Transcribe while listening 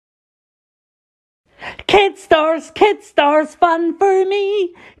Kid stars, fun for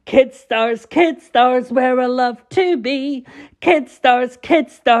me. Kid stars, where I love to be. Kid stars,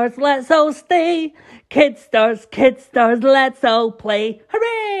 let's all stay. Kid stars, let's all play.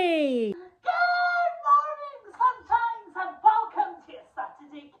 Hooray! Good morning, sunshines, and welcome to your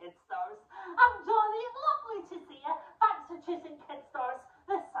Saturday Kid Stars. I'm Johnny, lovely to see you. Thanks for choosing Kid Stars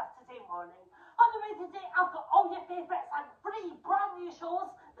this Saturday morning. On the way today, I've got all your favourites and 3 brand new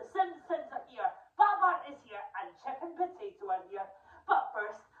shows. The Simpsons are here, Primark is here, and Chip and Potato are here. But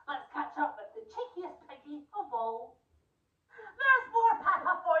first, let's catch up with the cheekiest piggy of all. There's more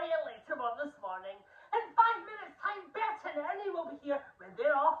Peppa for you later on this morning. In 5 minutes' time, Bert and Ernie will be here when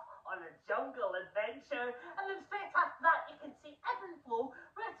they're off on a jungle adventure. And then straight after that, you can see Ed and Flo,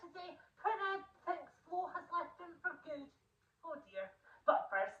 where today, Ed thinks Flo has left him for good. Oh dear. But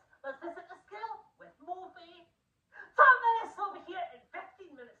first, let's visit the school with Moby. Tom Ellis will be here in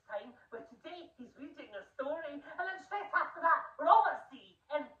 15 minutes' time, where today he's reading a story. And then straight after that, we're all at sea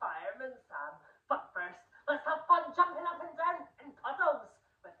in Fireman Sam. But first, let's have fun jumping up and down in puddles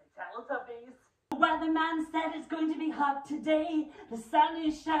with the Teletubbies. The weatherman said it's going to be hot today. The sun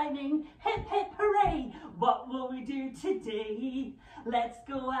is shining, hip hip hooray. What will we do today? Let's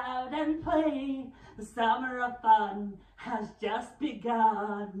go out and play. The summer of fun has just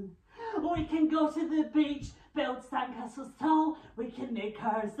begun. We can go to the beach, build sandcastles tall. We can make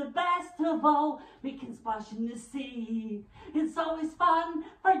ours the best of all. We can splash in the sea. It's always fun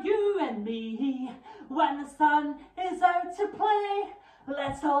for you and me. When the sun is out to play,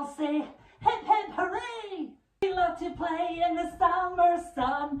 let's all say hip hip hooray! We love to play in the summer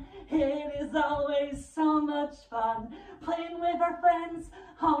sun. It is always so much fun. Playing with our friends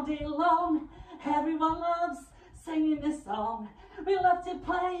all day long. Everyone loves singing this song. We love to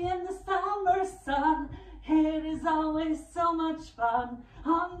play in the summer sun. It is always so much fun.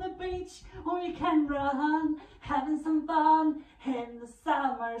 On the beach we can run, having some fun in the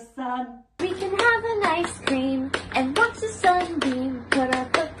summer sun. We can have an ice cream and watch the sunbeam. Put our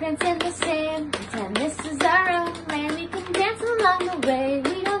footprints in the sand, pretend this is our own land. We can dance along the way.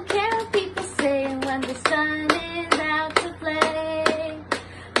 We don't care what people say when the sun is out to play.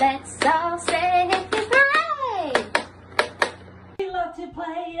 Let's all say hip hip hooray! We love to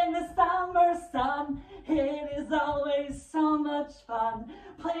play in the summer sun. It is always so much fun.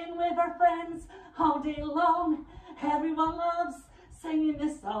 Playing with our friends all day long. Everyone loves singing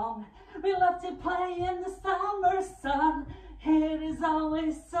this song. We love to play in the summer sun. It is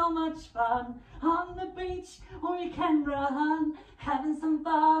always so much fun. On the beach we can run, having some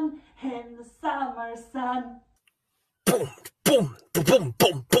fun in the summer sun. Boom, boom, boom,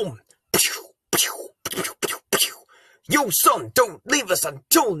 boom, boom. Pew, pew, pew, pew, pew. Yo, son, don't leave us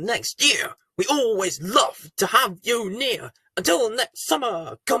until next year. We always love to have you near. Until next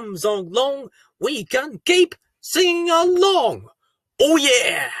summer comes along, we can keep singing along. Oh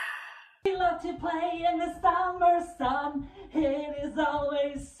yeah! We love to play in the summer sun. It is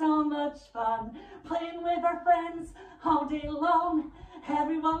always so much fun. Playing with our friends all day long.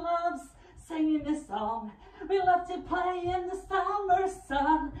 Everyone loves singing this song. We love to play in the summer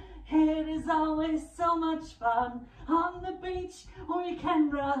sun. It is always so much fun. On the beach we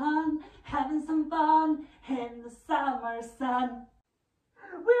can run, having some fun in the summer sun.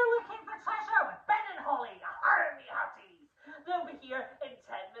 We're looking for treasure with Ben and Holly, army hearties. They'll be here in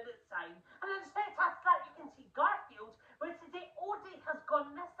 10 minutes' time. And then straight after that you can see Garfield, where today Odie has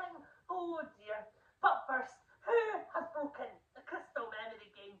gone missing. Oh dear. But first, who has broken the crystal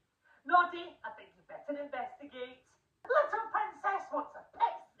memory game? Noddy, I think you better investigate. Little Princess wants a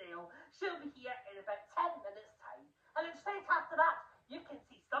pet snail. She'll be here in about 10 minutes' time. And then straight after that, you can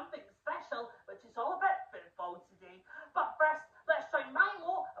see something special, which is all about football today. But first, let's join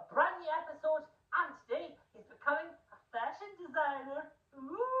Milo, a brand new episode, and today he's becoming a fashion designer.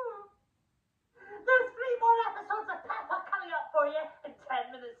 Ooh. There's 3 more episodes of Peppa coming up for you in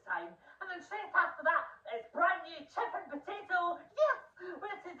 10 minutes' time. And then straight after that, there's brand new Chip and Potato. Yes!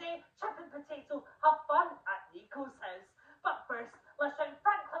 Where today, Chip and Potato have fun at Nico's house. But first, let's join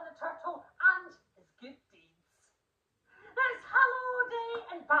Franklin the Turtle and his good deeds. There's Hello Day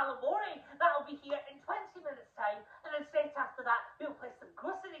in Ballamore. That'll be here in 20 minutes' time. And then straight after that, we'll play some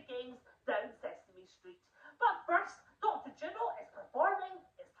grocery games down Sesame Street. But first, Dr. Juno is performing.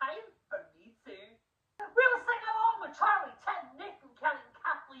 It's time for Me Too. We'll sing along with Charlie, Tim, Nathan, Kelly and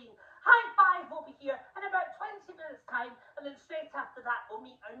Kathleen. High Five will be here in about 20 minutes' time. And then straight after that, we'll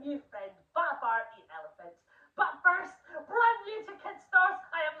meet our new friend